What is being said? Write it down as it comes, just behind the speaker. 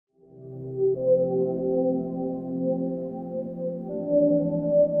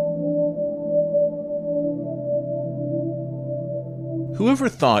Whoever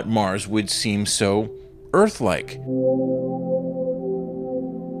thought Mars would seem so Earth-like?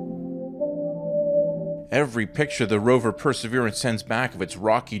 Every picture the rover Perseverance sends back of its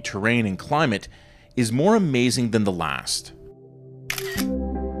rocky terrain and climate is more amazing than the last.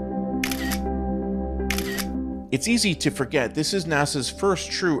 It's easy to forget this is NASA's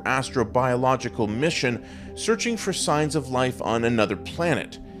first true astrobiological mission, searching for signs of life on another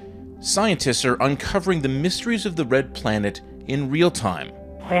planet. Scientists are uncovering the mysteries of the red planet in real time.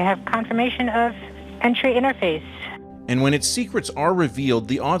 We have confirmation of entry interface. And when its secrets are revealed,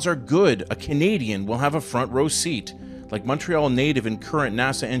 the odds are good a Canadian will have a front row seat, like Montreal native and current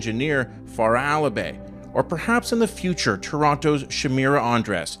NASA engineer Farah Alibay, or perhaps in the future Toronto's Shamira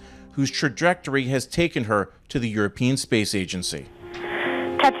Andres, whose trajectory has taken her to the European Space Agency.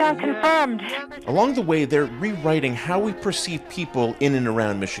 Touchdown confirmed. Along the way, they're rewriting how we perceive people in and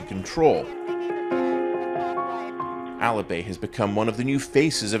around mission control. Alibay has become one of the new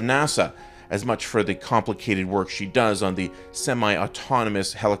faces of NASA, as much for the complicated work she does on the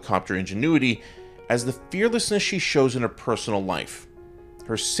semi-autonomous helicopter Ingenuity as the fearlessness she shows in her personal life.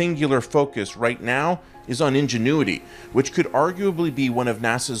 Her singular focus right now is on Ingenuity, which could arguably be one of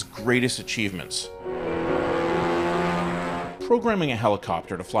NASA's greatest achievements. Programming a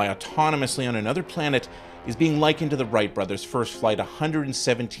helicopter to fly autonomously on another planet is being likened to the Wright brothers' first flight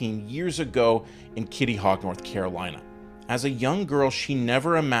 117 years ago in Kitty Hawk, North Carolina. As a young girl, she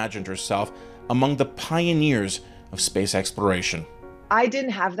never imagined herself among the pioneers of space exploration. I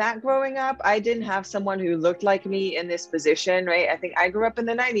didn't have that growing up. I didn't have someone who looked like me in this position, right? I think I grew up in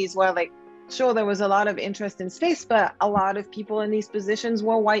the 90s where, like, sure, there was a lot of interest in space, but a lot of people in these positions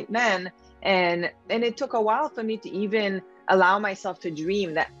were white men. And it took a while for me to even allow myself to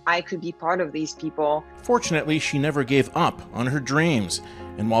dream that I could be part of these people. Fortunately, she never gave up on her dreams.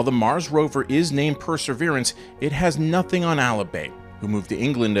 And while the Mars rover is named Perseverance, it has nothing on Alibay, who moved to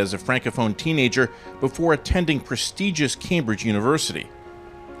England as a francophone teenager before attending prestigious Cambridge University.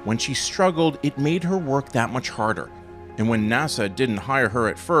 When she struggled, it made her work that much harder. And when NASA didn't hire her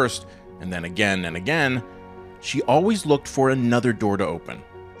at first, and then again and again, she always looked for another door to open.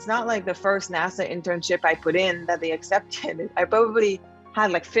 It's not like the first NASA internship I put in that they accepted. I probably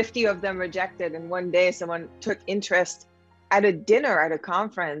had like 50 of them rejected, and one day someone took interest at a dinner at a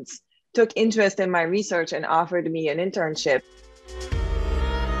conference, took interest in my research and offered me an internship.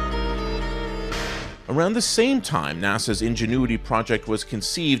 Around the same time NASA's Ingenuity project was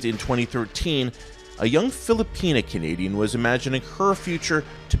conceived in 2013, a young Filipina Canadian was imagining her future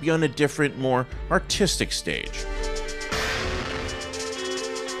to be on a different, more artistic stage.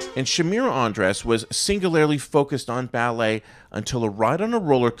 And Shamira Andres was singularly focused on ballet until a ride on a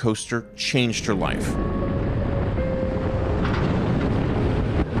roller coaster changed her life.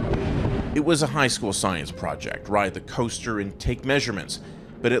 It was a high school science project, ride the coaster and take measurements,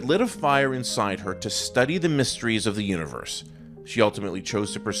 but it lit a fire inside her to study the mysteries of the universe. She ultimately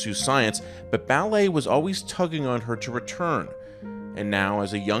chose to pursue science, but ballet was always tugging on her to return. And now,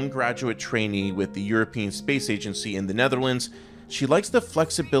 as a young graduate trainee with the European Space Agency in the Netherlands, she likes the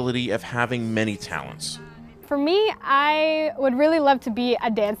flexibility of having many talents. For me, I would really love to be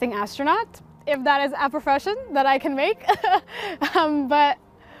a dancing astronaut, if that is a profession that I can make. But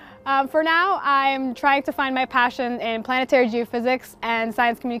for now, I'm trying to find my passion in planetary geophysics and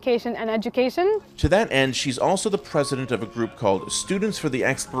science communication and education. To that end, she's also the president of a group called Students for the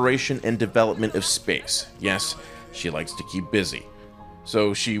Exploration and Development of Space. Yes, she likes to keep busy.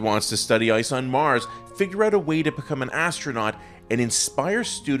 So she wants to study ice on Mars, figure out a way to become an astronaut, and inspire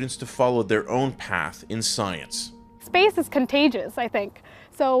students to follow their own path in science. Space is contagious, I think.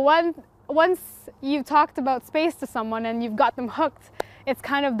 So once you've talked about space to someone and you've got them hooked, it's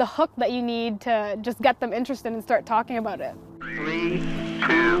kind of the hook that you need to just get them interested and start talking about it. 3,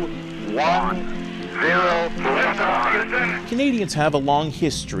 2, 1, 0. Canadians have a long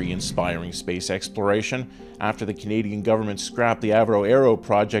history inspiring space exploration. After the Canadian government scrapped the Avro Arrow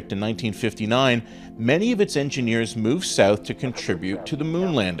project in 1959, many of its engineers moved south to contribute to the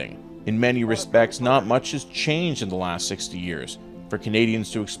moon landing. In many respects, not much has changed in the last 60 years. For Canadians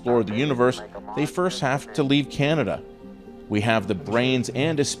to explore the universe, they first have to leave Canada. We have the brains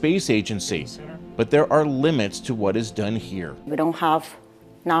and a space agency, but there are limits to what is done here. We don't have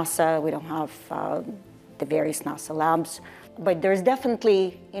NASA, we don't have the various NASA labs, but there's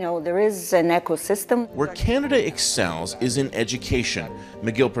definitely, there is an ecosystem. Where Canada excels is in education.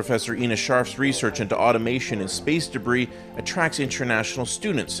 McGill professor Ina Scharf's research into automation and space debris attracts international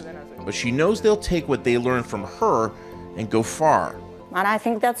students, but she knows they'll take what they learn from her and go far. And I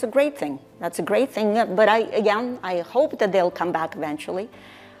think that's a great thing. That's a great thing, but I hope that they'll come back eventually.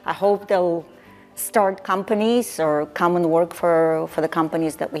 I hope they'll start companies or come and work for the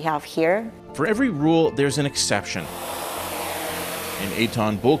companies that we have here. For every rule, there's an exception. And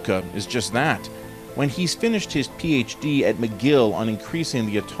Eitan Bulka is just that. When he's finished his PhD at McGill on increasing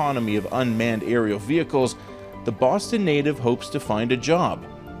the autonomy of unmanned aerial vehicles, the Boston native hopes to find a job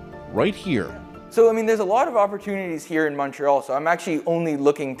right here. So, I mean, there's a lot of opportunities here in Montreal, so I'm actually only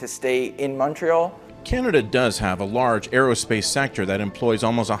looking to stay in Montreal. Canada does have a large aerospace sector that employs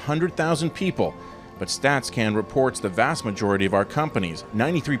almost 100,000 people, but StatsCan reports the vast majority of our companies,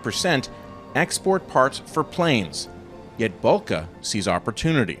 93%, export parts for planes. Yet Bulka sees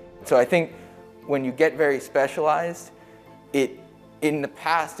opportunity. So I think when you get very specialized, in the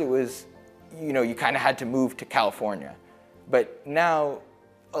past it was, you kind of had to move to California. But now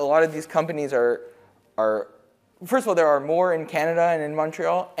a lot of these companies are first of all, there are more in Canada and in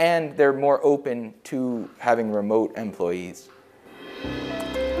Montreal, and they're more open to having remote employees.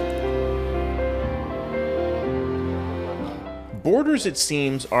 Borders, it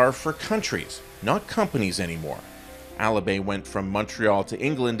seems, are for countries, not companies anymore. Alibay went from Montreal to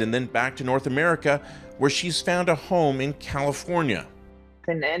England and then back to North America, where she's found a home in California.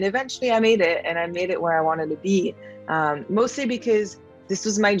 And eventually I made it, and I made it where I wanted to be, mostly because this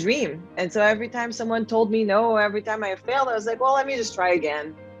was my dream. And so every time someone told me no, every time I failed, I was like, well, let me just try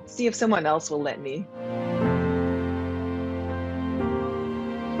again, see if someone else will let me.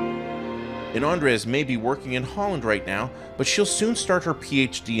 And Andres may be working in Holland right now, but she'll soon start her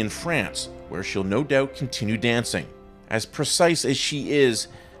PhD in France, where she'll no doubt continue dancing. As precise as she is,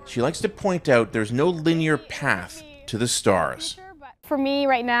 she likes to point out there's no linear path to the stars. For me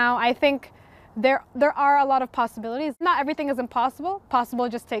right now, I think there are a lot of possibilities. Not everything is impossible. Possible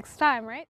just takes time, right?